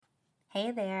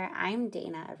Hey there, I'm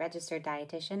Dana, a registered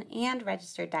dietitian and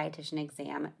registered dietitian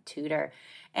exam tutor.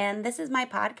 And this is my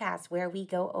podcast where we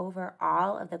go over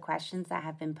all of the questions that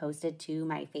have been posted to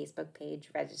my Facebook page,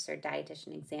 Registered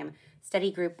Dietitian Exam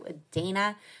Study Group with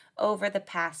Dana, over the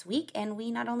past week. And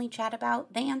we not only chat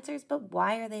about the answers, but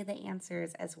why are they the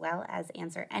answers, as well as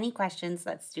answer any questions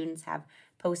that students have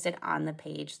posted on the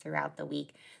page throughout the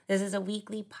week. This is a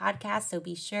weekly podcast, so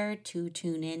be sure to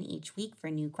tune in each week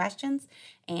for new questions.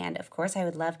 And of course, I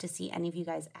would love to see any of you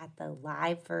guys at the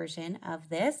live version of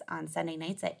this on Sunday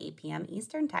nights at 8 p.m.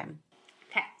 Eastern Time.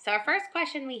 Okay, so our first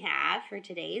question we have for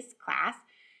today's class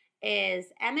is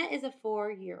Emma is a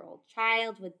 4-year-old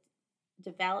child with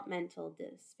developmental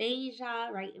dysphagia,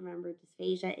 right? Remember,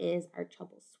 dysphagia is our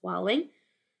trouble swallowing.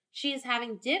 She is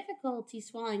having difficulty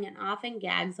swallowing and often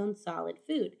gags on solid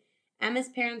food. Emma's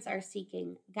parents are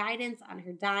seeking guidance on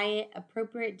her diet.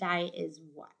 Appropriate diet is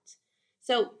what?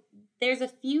 So there's a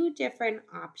few different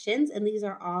options, and these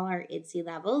are all our IDDSI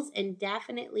levels. And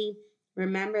definitely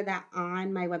remember that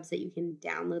on my website, you can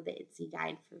download the IDDSI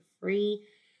guide for free.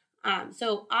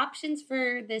 So options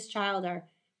for this child are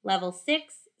level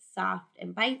 6, soft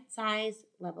and bite-sized,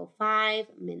 level 5,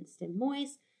 minced and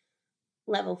moist,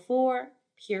 level 4,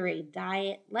 pureed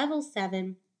diet, level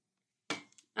 7,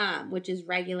 which is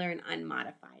regular and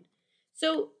unmodified.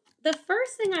 So the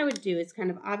first thing I would do is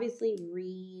kind of obviously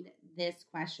read this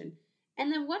question.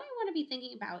 And then what I want to be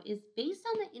thinking about is based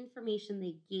on the information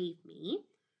they gave me,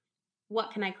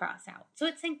 what can I cross out? So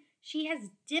it's saying she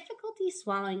has difficulty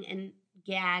swallowing and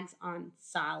gags on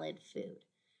solid food,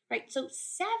 right? So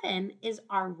 7 is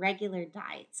our regular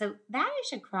diet. So that I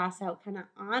should cross out kind of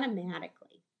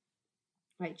automatically,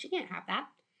 right? She can't have that.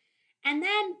 And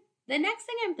then the next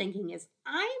thing I'm thinking is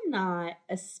I'm not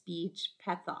a speech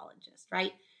pathologist,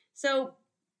 right? So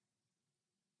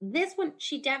this one,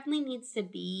 she definitely needs to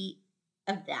be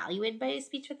evaluated by a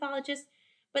speech pathologist.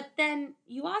 But then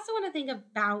you also want to think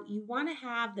about, you want to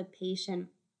have the patient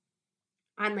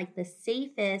on like the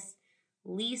safest,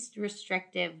 least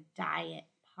restrictive diet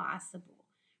possible,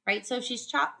 right? So if she's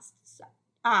choking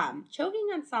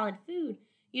on solid food,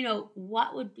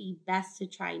 what would be best to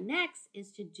try next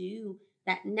is to do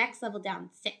that next level down,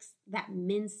 6, that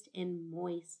minced and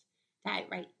moist diet,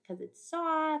 right? Because it's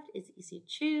soft, it's easy to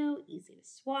chew, easy to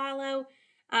swallow.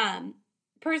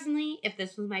 Personally, if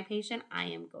this was my patient, I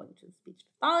am going to the speech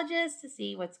pathologist to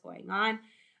see what's going on.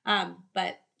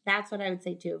 But that's what I would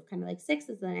say too. Kind of like 6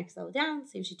 is the next level down.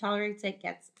 See if she tolerates it,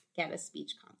 get a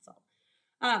speech consult.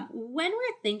 When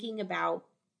we're thinking about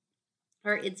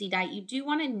our IDDSI diet, you do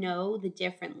want to know the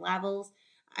different levels.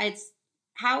 It's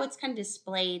how it's kind of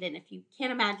displayed. And if you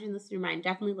can't imagine this in your mind,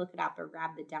 definitely look it up or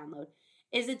grab the download.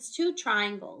 It's 2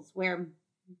 triangles where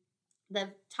the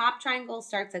top triangle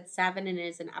starts at 7 and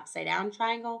is an upside down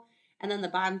triangle. And then the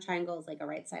bottom triangle is like a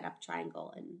right side up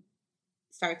triangle and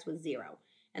starts with 0.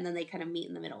 And then they kind of meet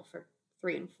in the middle for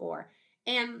 3 and 4.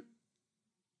 And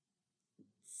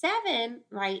 7,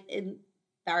 right, in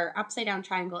our upside down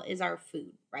triangle is our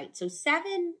food, right? So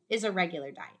 7 is a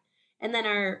regular diet. And then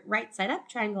our right side up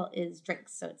triangle is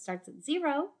drinks. So it starts at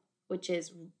 0, which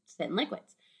is thin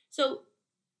liquids. So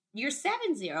your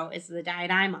 7-0 is the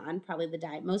diet I'm on, probably the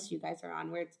diet most of you guys are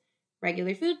on, where it's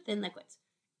regular food, thin liquids.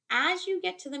 As you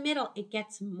get to the middle, it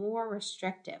gets more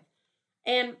restrictive.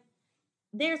 And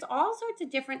there's all sorts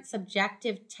of different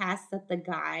subjective tests that the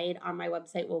guide on my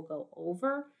website will go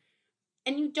over.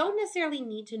 And you don't necessarily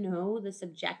need to know the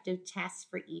subjective tests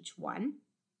for each one.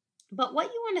 But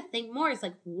what you want to think more is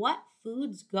like, what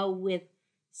foods go with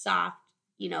soft,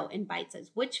 and bite size?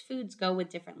 Which foods go with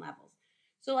different levels?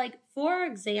 So like, for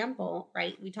example,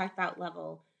 right, we talked about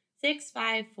level 6,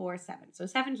 5, 4, 7. So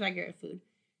 7 is regular food.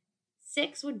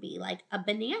 6 would be like a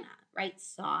banana, right?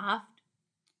 Soft,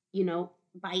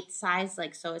 bite size,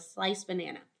 like so a sliced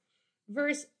banana.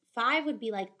 Verse 5 would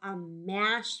be like a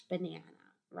mashed banana,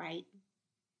 right?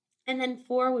 And then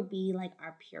 4 would be like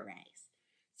our purees.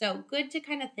 So good to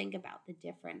kind of think about the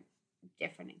different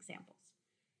examples.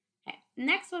 Okay,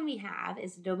 next one we have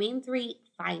is Domain 3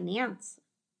 finance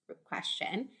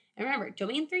question. And remember,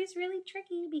 Domain 3 is really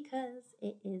tricky because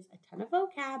it is a ton of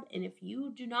vocab. And if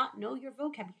you do not know your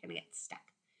vocab, you're going to get stuck.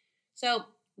 So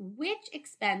which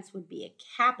expense would be a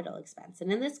capital expense?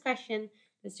 And in this question,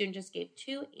 the student just gave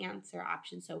 2 answer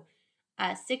options. So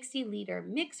a 60-liter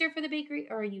mixer for the bakery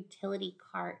or a utility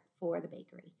cart for the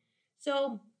bakery.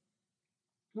 So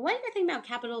when you're thinking about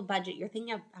capital budget, you're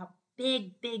thinking about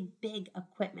big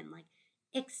equipment, like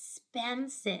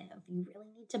expensive. You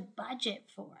really need to budget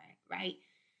for it, right?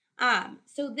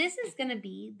 So this is going to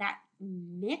be that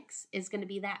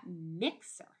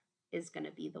mixer. is going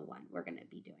to be the one we're going to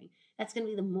be doing. That's going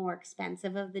to be the more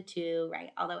expensive of the two,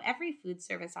 right? Although every food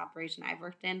service operation I've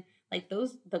worked in, like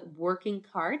the working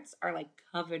carts are like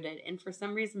coveted. And for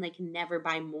some reason, they can never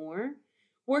buy more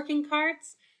working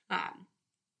carts.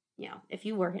 If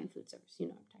you work in food service, you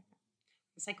know what I'm talking about.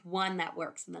 It's like one that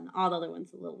works, and then all the other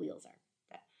ones, the little wheels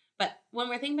are. But when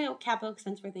we're thinking about capital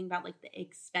expense, we're thinking about like the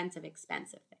expensive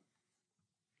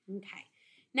thing. Okay.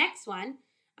 Next one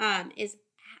is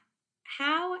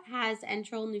how has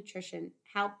enteral nutrition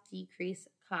helped decrease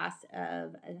costs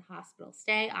of a hospital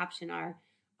stay? Option R,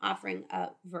 offering a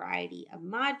variety of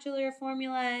modular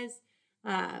formulas,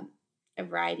 a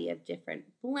variety of different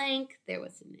blank. There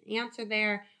was an answer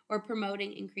there. Or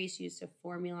promoting increased use of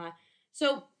formula.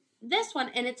 So this one,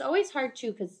 and it's always hard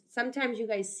too, because sometimes you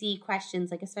guys see questions,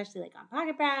 like especially like on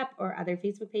Pocket Prep or other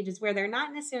Facebook pages, where they're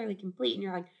not necessarily complete, and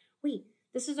you're like, wait,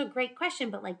 this is a great question,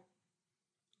 but like,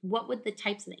 what would the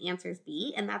types of answers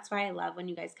be? And that's why I love when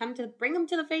you guys bring them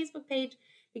to the Facebook page,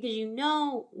 because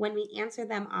when we answer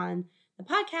them on the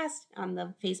podcast, on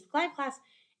the Facebook Live class,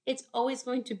 it's always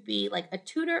going to be like a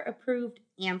tutor approved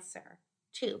answer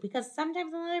too, because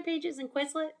sometimes on other pages in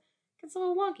Quizlet, it gets a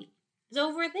little wonky. So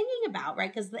if we're thinking about,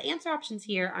 right, because the answer options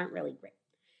here aren't really great.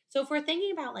 So if we're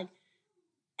thinking about like,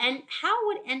 and how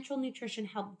would enteral nutrition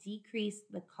help decrease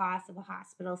the cost of a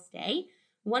hospital stay?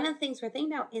 One of the things we're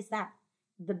thinking about is that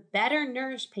the better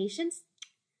nourished patients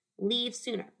leave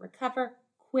sooner, recover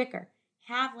quicker,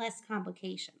 have less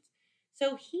complications.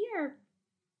 So here,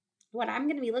 what I'm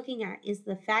going to be looking at is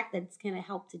the fact that it's going to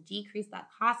help to decrease that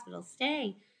hospital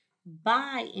stay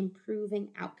by improving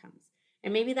outcomes.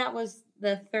 And maybe that was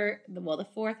the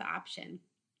fourth option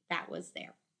that was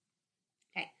there.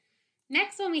 Okay.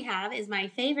 Next one we have is my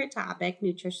favorite topic,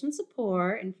 nutrition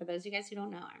support. And for those of you guys who don't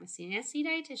know, I'm a CNSC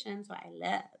dietitian, so I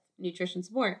love nutrition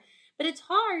support. But it's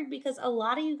hard because a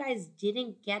lot of you guys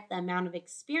didn't get the amount of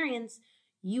experience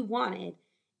you wanted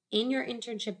in your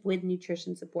internship with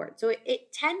nutrition support. So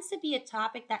it tends to be a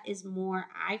topic that is more,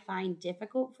 I find,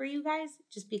 difficult for you guys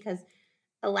just because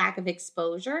a lack of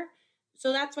exposure.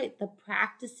 So that's why the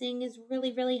practicing is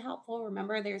really, really helpful.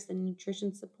 Remember, there's the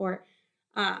nutrition support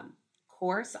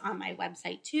course on my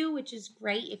website too, which is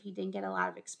great if you didn't get a lot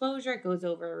of exposure. It goes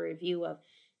over a review of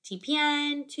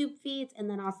TPN, tube feeds, and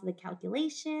then also the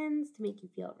calculations to make you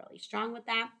feel really strong with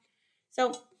that.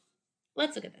 So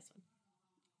let's look at this one.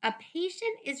 A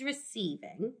patient is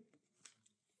receiving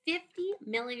 50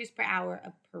 milliliters per hour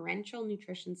of parenteral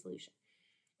nutrition solution.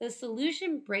 The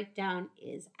solution breakdown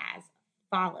is as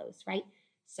follows, right?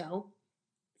 So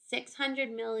 600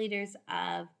 milliliters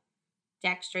of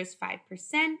dextrose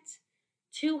 5%,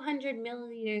 200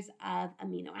 milliliters of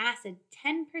amino acid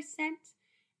 10%,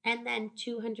 and then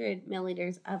 200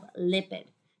 milliliters of lipid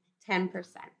 10%.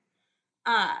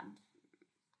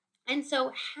 And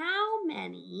so how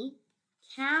many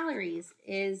calories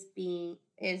is being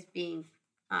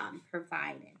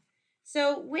provided?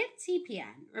 So with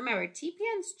TPN, remember,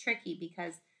 TPN's tricky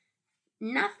because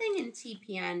nothing in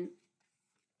TPN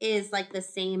is like the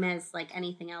same as like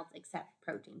anything else except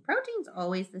protein. Protein's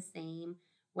always the same,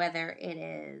 whether it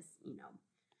is,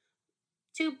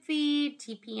 tube feed,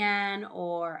 TPN,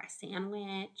 or a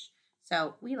sandwich.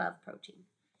 So we love protein.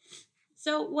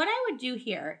 So what I would do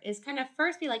here is kind of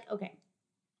first be like, okay,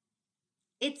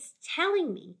 it's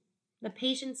telling me the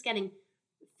patient's getting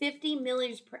 50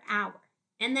 milliliters per hour.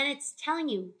 And then it's telling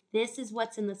you this is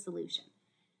what's in the solution.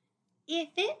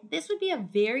 This would be a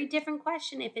very different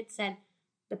question if it said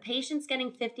the patient's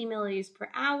getting 50 milliliters per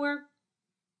hour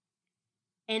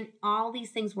and all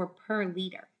these things were per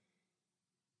liter.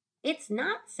 It's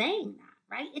not saying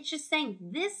that, right? It's just saying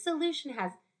this solution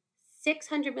has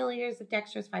 600 milliliters of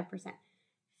dextrose 5%,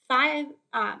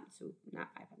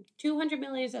 200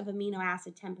 milliliters of amino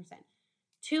acid 10%,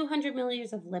 200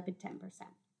 milliliters of lipid 10%.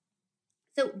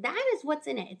 So that is what's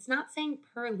in it. It's not saying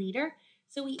per liter.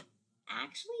 So we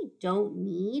actually don't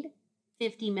need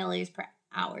 50 milliliters per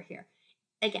hour here.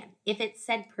 Again, if it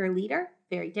said per liter,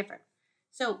 very different.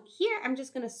 So here I'm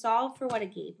just going to solve for what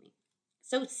it gave me.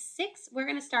 So we're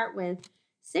going to start with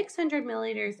 600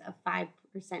 milliliters of 5%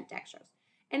 dextrose.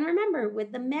 And remember,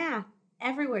 with the math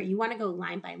everywhere, you want to go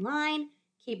line by line,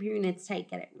 keep your units tight,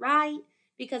 get it right.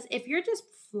 Because if you're just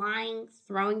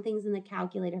throwing things in the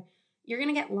calculator, you're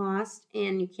going to get lost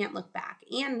and you can't look back.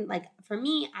 And like for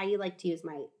me, I like to use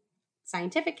my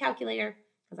scientific calculator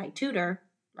because I tutor,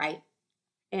 right?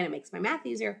 And it makes my math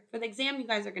easier. For the exam, you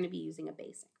guys are going to be using a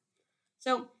basic.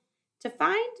 So to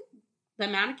find the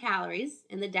amount of calories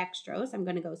in the dextrose, I'm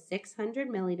going to go 600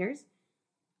 milliliters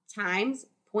times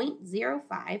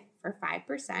 0.05 for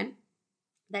 5%.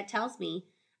 That tells me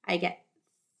I get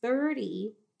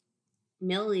 30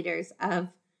 milliliters of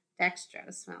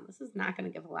dextrose. Well, this is not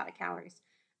going to give a lot of calories.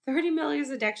 30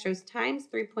 milliliters of dextrose times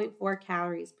 3.4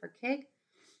 calories per kg.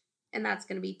 And that's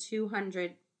going to be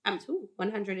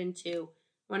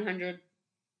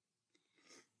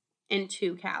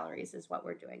 102 calories is what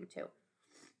we're doing too.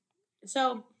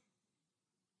 So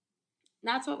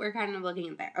that's what we're kind of looking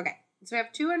at there. Okay, so we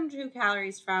have 202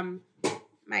 calories from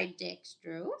my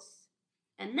dextrose.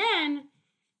 And then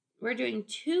we're doing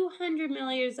 200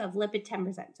 milliliters of lipid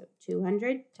 10%. So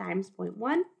 200 times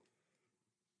 0.1,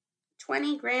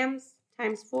 20 grams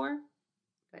times 4.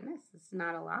 Goodness, it's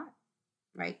not a lot,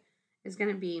 right? It's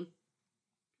going to be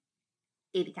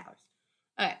 80 calories.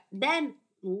 Okay, then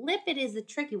lipid is a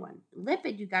tricky one.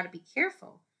 Lipid, you got to be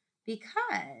careful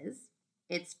because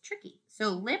it's tricky.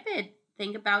 So lipid,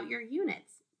 think about your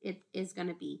units. It is going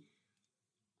to be,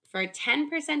 for a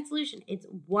 10% solution, it's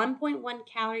 1.1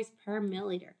 calories per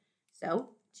milliliter.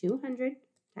 So 200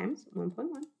 times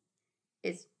 1.1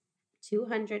 is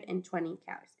 220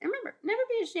 calories. And remember, never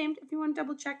be ashamed if you want to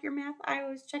double check your math. I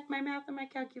always check my math on my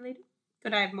calculator.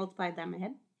 Could I have multiplied that in my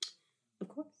head? Of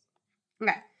course.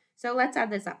 Okay, so let's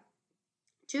add this up.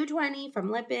 220 from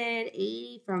lipid,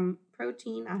 80 from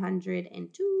protein,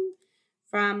 102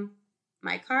 from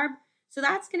my carb. So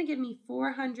that's going to give me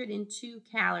 402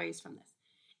 calories from this.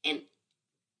 And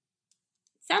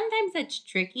sometimes that's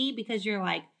tricky because you're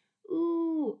like,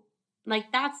 ooh,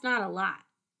 like that's not a lot,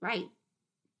 right?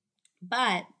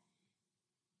 But,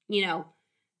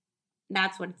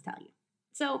 that's what it's telling you.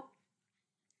 So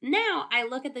now I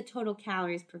look at the total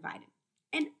calories provided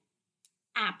and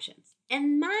options.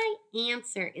 And my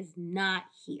answer is not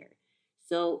here.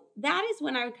 So that is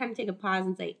when I would kind of take a pause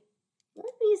and say,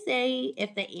 let me say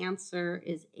if the answer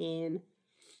is in,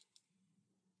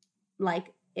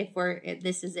 like, if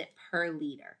this is it per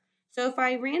liter. So if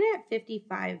I ran it at 50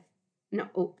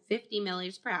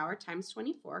 milliliters per hour times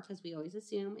 24, because we always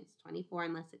assume it's 24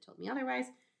 unless it told me otherwise,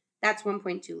 that's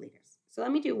 1.2 liters. So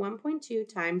let me do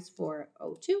 1.2 times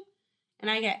 402, and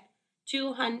I get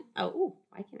 200,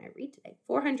 why can't I read today?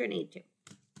 482,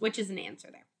 which is an answer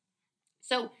there.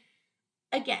 So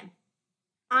again,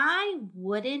 I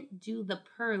wouldn't do the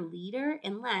per liter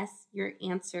unless your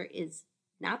answer is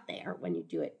not there when you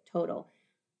do it total.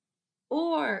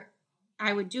 Or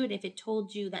I would do it if it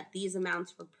told you that these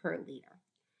amounts were per liter.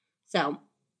 So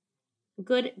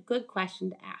good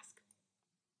question to ask.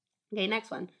 Okay,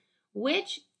 next one. When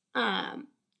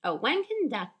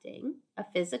conducting a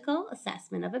physical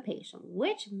assessment of a patient,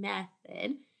 which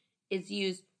method is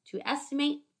used to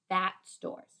estimate fat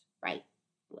stores, right?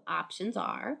 Options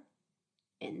are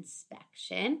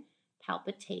inspection,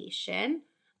 palpitation,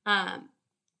 and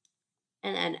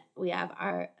then we have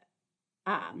our,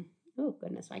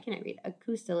 why can't I read?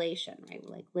 Acoustillation, right?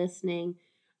 Like listening.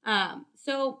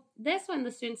 So this one,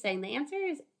 the student's saying the answer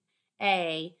is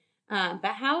A,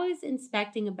 but how is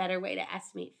inspecting a better way to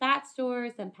estimate fat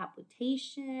stores than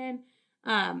palpitation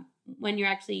when you're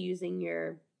actually using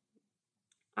your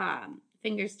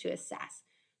fingers to assess?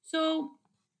 So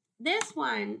this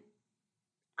one,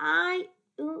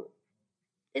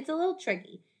 it's a little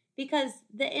tricky because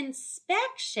the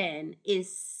inspection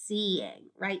is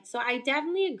seeing, right? So I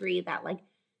definitely agree that like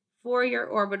for your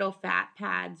orbital fat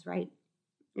pads, right,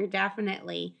 you're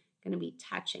definitely going to be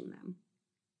touching them,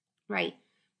 right?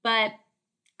 But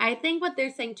I think what they're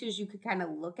saying too is you could kind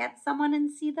of look at someone and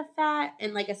see the fat,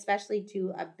 and like especially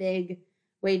to a big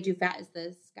way to do fat is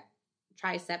the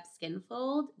tricep skin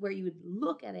fold, where you would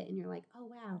look at it and you're like, oh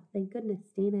wow, thank goodness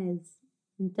Dana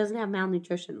doesn't have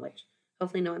malnutrition, which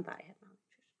hopefully no one thought I had malnutrition.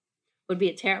 Would be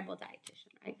a terrible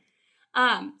dietitian, right?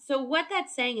 So what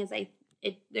that's saying is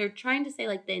they're trying to say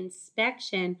like the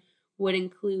inspection would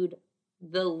include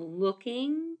the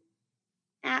looking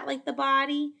at like the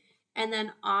body, and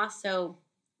then also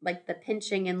like the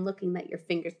pinching and looking that your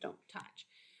fingers don't touch.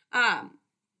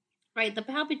 Right, the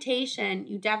palpitation,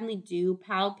 you definitely do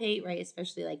palpate, right?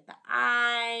 Especially like the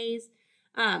eyes.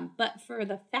 But for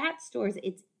the fat stores,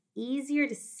 it's easier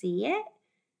to see it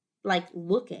like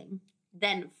looking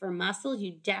than for muscles.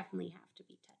 You definitely have to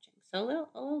be touching. So a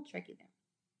little tricky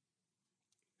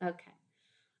there. Okay.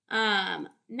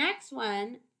 Next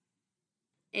one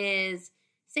is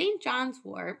St. John's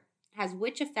wort has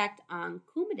which effect on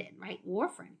Coumadin, right?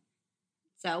 Warfarin.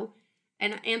 So,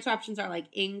 and answer options are like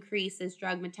increases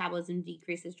drug metabolism,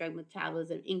 decreases drug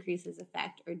metabolism, increases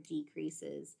effect, or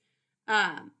decreases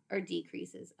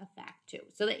effect too.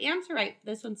 So the answer, right,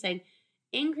 this one's saying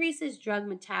increases drug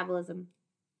metabolism,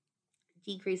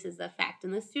 decreases the effect.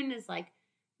 And the student is like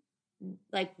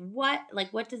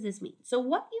what does this mean? So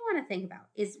what you want to think about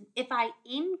is if I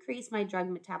increase my drug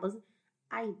metabolism,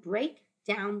 I break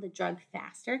down the drug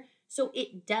faster. So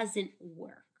it doesn't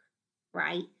work,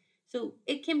 right? So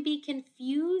it can be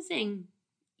confusing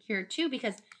here too,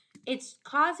 because it's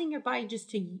causing your body just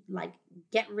to like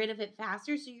get rid of it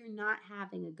faster. So you're not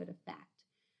having a good effect.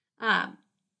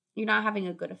 You're not having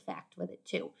a good effect with it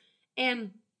too.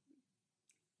 And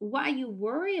why you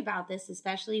worry about this,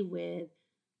 especially with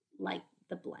like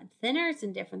the blood thinners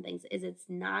and different things, is it's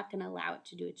not going to allow it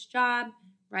to do its job,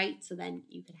 right? So then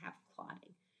you could have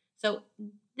clotting. So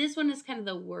this one is kind of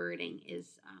the wording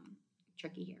is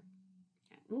tricky here.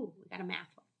 Okay. Ooh, we got a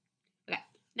math one. Okay,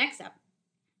 next up,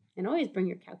 and always bring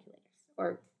your calculators,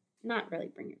 or not really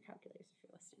bring your calculators if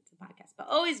you're listening to the podcast, but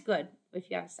always good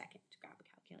if you have a second to grab a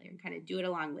calculator and kind of do it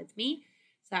along with me,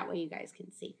 so that way you guys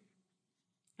can see.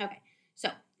 Okay,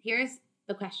 so here's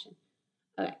the question.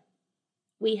 Okay,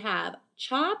 we have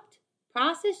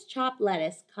processed chopped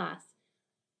lettuce costs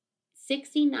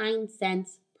 69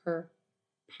 cents per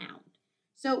pound.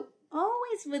 So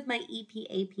always with my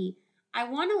EPAP, I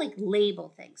want to like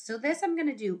label things. So this I'm going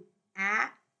to do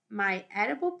at my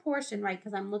edible portion, right?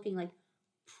 Because I'm looking like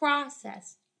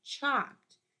processed,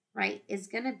 chopped, right? Is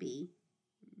going to be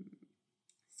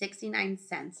 69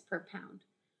 cents per pound.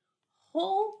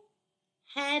 Whole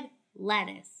head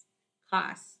lettuce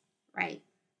costs, right?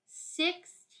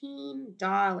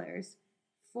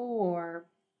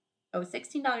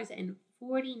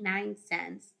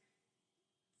 $16.49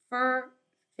 for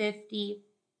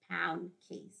 50-pound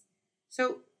case.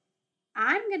 So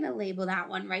I'm going to label that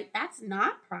one, right? That's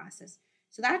not processed.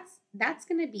 So that's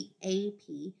going to be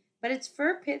AP, but it's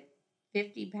for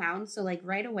 50 pounds. So like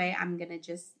right away, I'm going to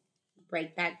just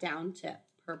break that down to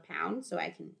per pound so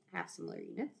I can have similar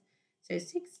units. So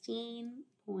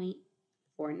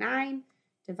 16.49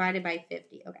 divided by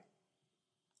 50. Okay.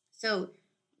 So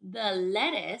the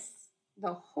lettuce,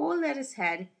 the whole lettuce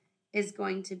head is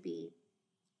going to be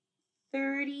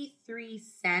 33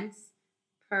 cents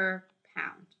per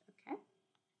pound. Okay.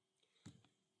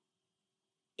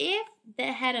 If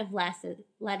the head of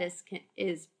lettuce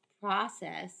is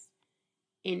processed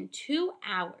in 2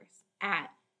 hours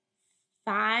at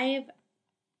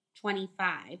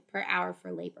 $5.25 per hour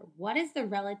for labor, what is the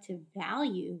relative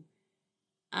value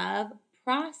of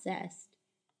processed?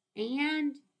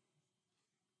 And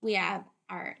we have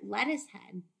our lettuce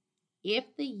head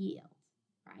if the yield,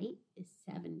 right, is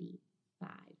 75%.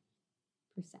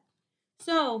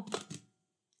 So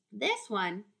this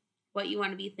one, what you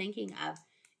want to be thinking of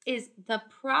is the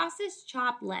processed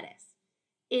chopped lettuce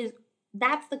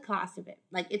that's the cost of it.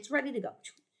 Like it's ready to go.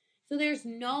 So there's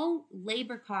no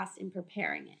labor cost in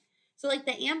preparing it. So like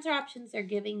the answer options are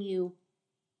giving you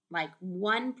like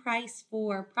one price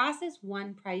for processed,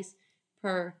 one price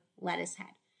per lettuce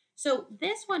head. So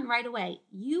this one right away,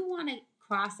 you want to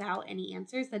cross out any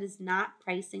answers that is not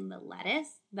pricing the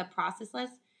processed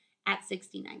lettuce at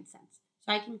 69 cents.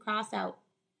 So I can cross out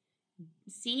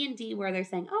C and D where they're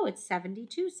saying, oh, it's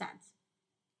 72 cents.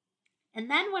 And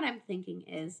then what I'm thinking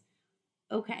is,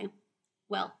 okay,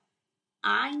 well,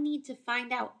 I need to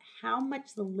find out how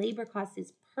much the labor cost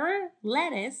is per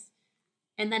lettuce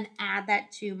and then add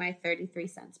that to my 33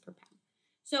 cents per pound.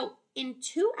 So in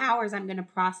 2 hours, I'm going to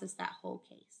process that whole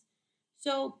case.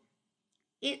 So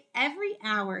every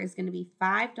hour is going to be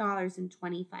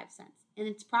 $5.25, and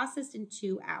it's processed in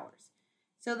 2 hours.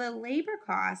 So the labor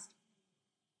cost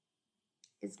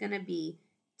is going to be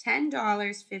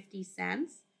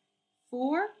 $10.50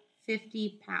 for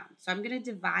 50 pounds. So I'm going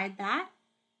to divide that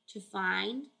to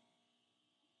find,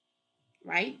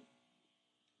 right,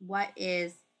 what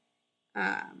is,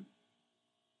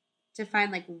 to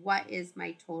find like what is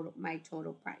my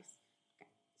total price. Okay,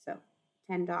 so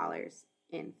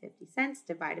 $10.50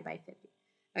 divided by 50.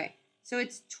 Okay, so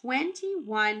it's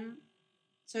 21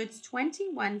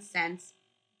 cents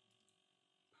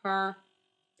per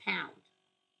pound.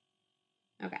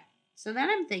 Okay, so then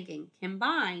I'm thinking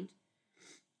combined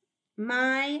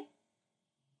my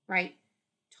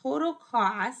total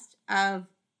cost of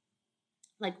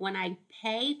like when I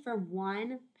pay for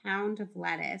 1 pound of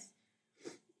lettuce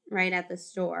right at the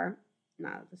store,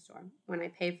 not at the store, when I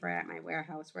pay for it at my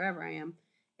warehouse, wherever I am,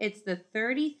 it's the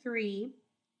 33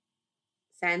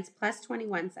 cents plus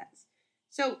 21 cents.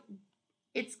 So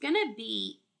it's going to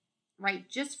be, right,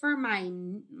 just for my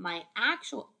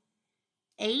actual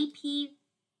AP,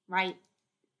 right,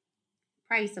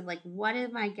 price of like what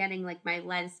am I getting like my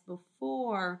lettuce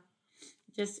before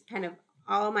just kind of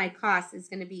all my costs is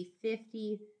going to be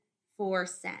 54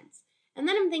 cents. And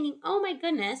then I'm thinking, oh my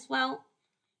goodness, well,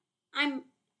 I'm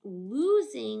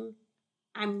losing,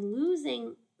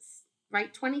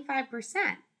 right,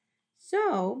 25%.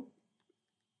 So,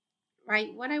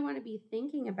 right, what I want to be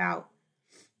thinking about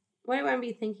what I want to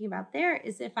be thinking about there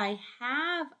is if I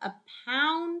have a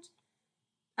pound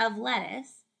of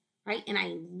lettuce, right, and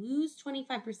I lose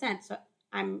 25%, so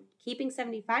I'm keeping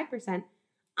 75%,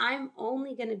 I'm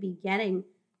only going to be getting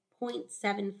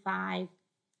 0.75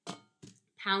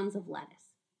 pounds of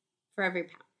lettuce for every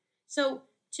pound. So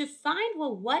to find,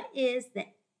 well, what is the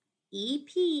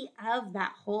EP of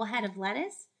that whole head of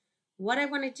lettuce, what I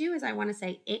want to do is I want to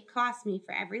say it costs me,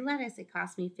 for every lettuce, it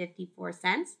costs me 54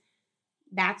 cents.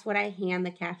 That's what I hand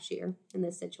the cashier in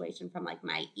this situation from like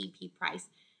my EP price.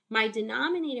 My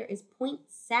denominator is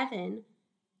 0.75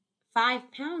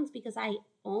 pounds because I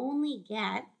only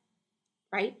get,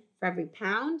 right, for every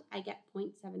pound, I get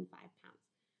 0.75 pounds.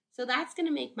 So that's going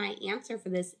to make my answer for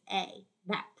this A.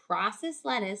 That processed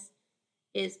lettuce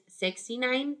is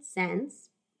 69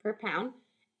 cents per pound.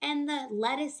 And the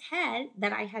lettuce head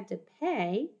that I had to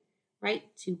pay, right,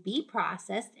 to be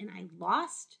processed, and I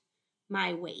lost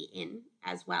my weight in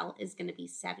as well, is going to be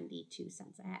 72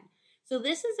 cents a head. So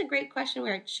this is a great question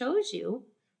where it shows you,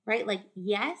 right, like,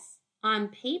 yes, on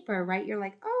paper, right, you're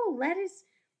like, oh, lettuce,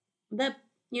 the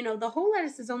whole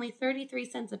lettuce is only 33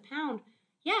 cents a pound.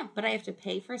 Yeah, but I have to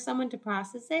pay for someone to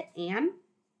process it, and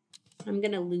I'm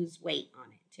going to lose weight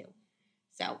on it too.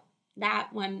 So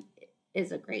that one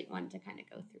is a great one to kind of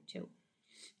go through too.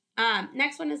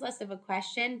 Next one is less of a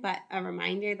question, but a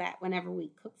reminder that whenever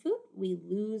we cook food, we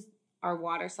lose our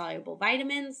water-soluble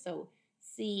vitamins, so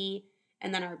C,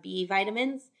 and then our B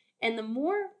vitamins. And the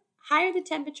more higher the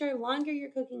temperature, longer you're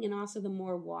cooking, and also the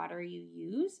more water you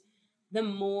use, the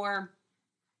more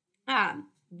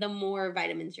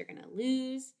vitamins you're going to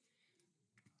lose.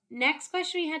 Next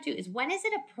question we had too is, when is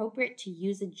it appropriate to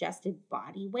use adjusted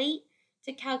body weight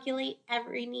to calculate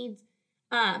every needs?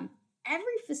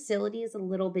 Every facility is a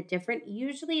little bit different.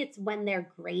 Usually it's when they're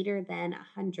greater than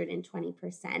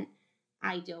 120%.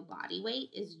 Ideal body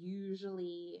weight is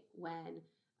usually when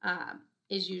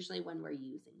we're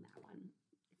using that one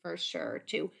for sure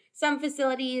too. Some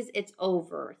facilities it's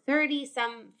over 30,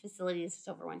 some facilities it's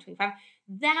over 125.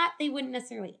 That they wouldn't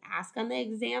necessarily ask on the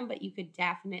exam, but you could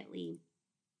definitely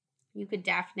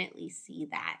see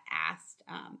that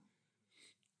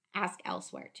asked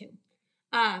elsewhere too.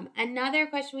 Another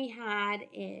question we had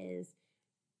is,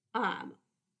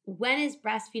 when is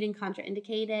breastfeeding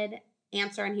contraindicated?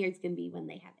 Answer on here is going to be when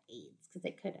they have AIDS, because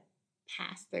it could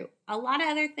pass through a lot of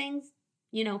other things.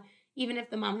 Even if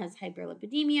the mom has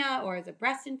hyperlipidemia or has a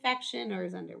breast infection or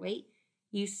is underweight,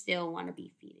 you still want to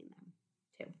be feeding them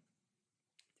too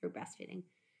through breastfeeding.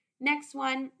 Next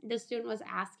one, the student was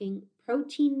asking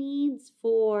protein needs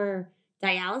for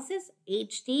dialysis.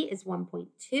 HD is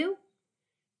 1.2.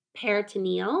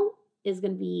 Peritoneal is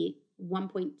going to be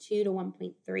 1.2 to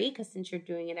 1.3, because since you're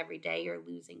doing it every day, you're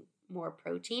losing more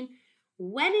protein.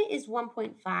 When it is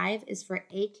 1.5 is for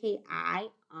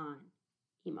AKI on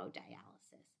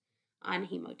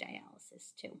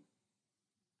hemodialysis too.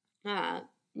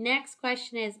 Next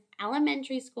question is,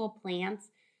 elementary school plants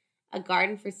a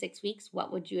garden for 6 weeks.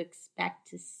 What would you expect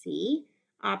to see?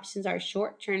 Options are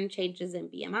short-term changes in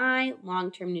BMI,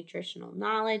 long-term nutritional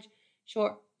knowledge,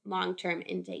 long-term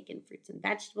intake in fruits and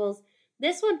vegetables.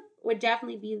 This one would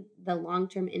definitely be the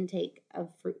long-term intake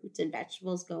of fruits and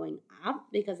vegetables going up,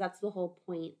 because that's the whole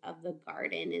point of the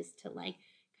garden, is to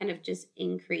kind of just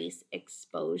increase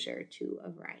exposure to a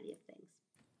variety of things.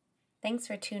 Thanks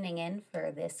for tuning in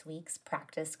for this week's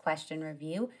practice question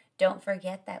review. Don't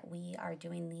forget that we are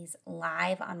doing these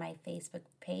live on my Facebook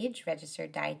page,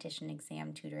 Registered Dietitian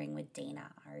Exam Tutoring with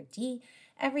Dana RD,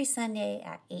 every Sunday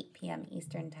at 8 p.m.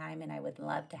 Eastern Time, and I would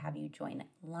love to have you join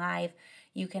live.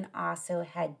 You can also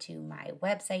head to my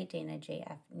website,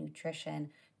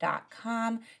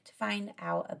 danajfnutrition.com, to find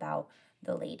out about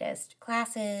the latest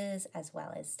classes as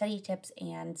well as study tips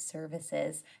and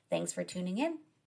services. Thanks for tuning in.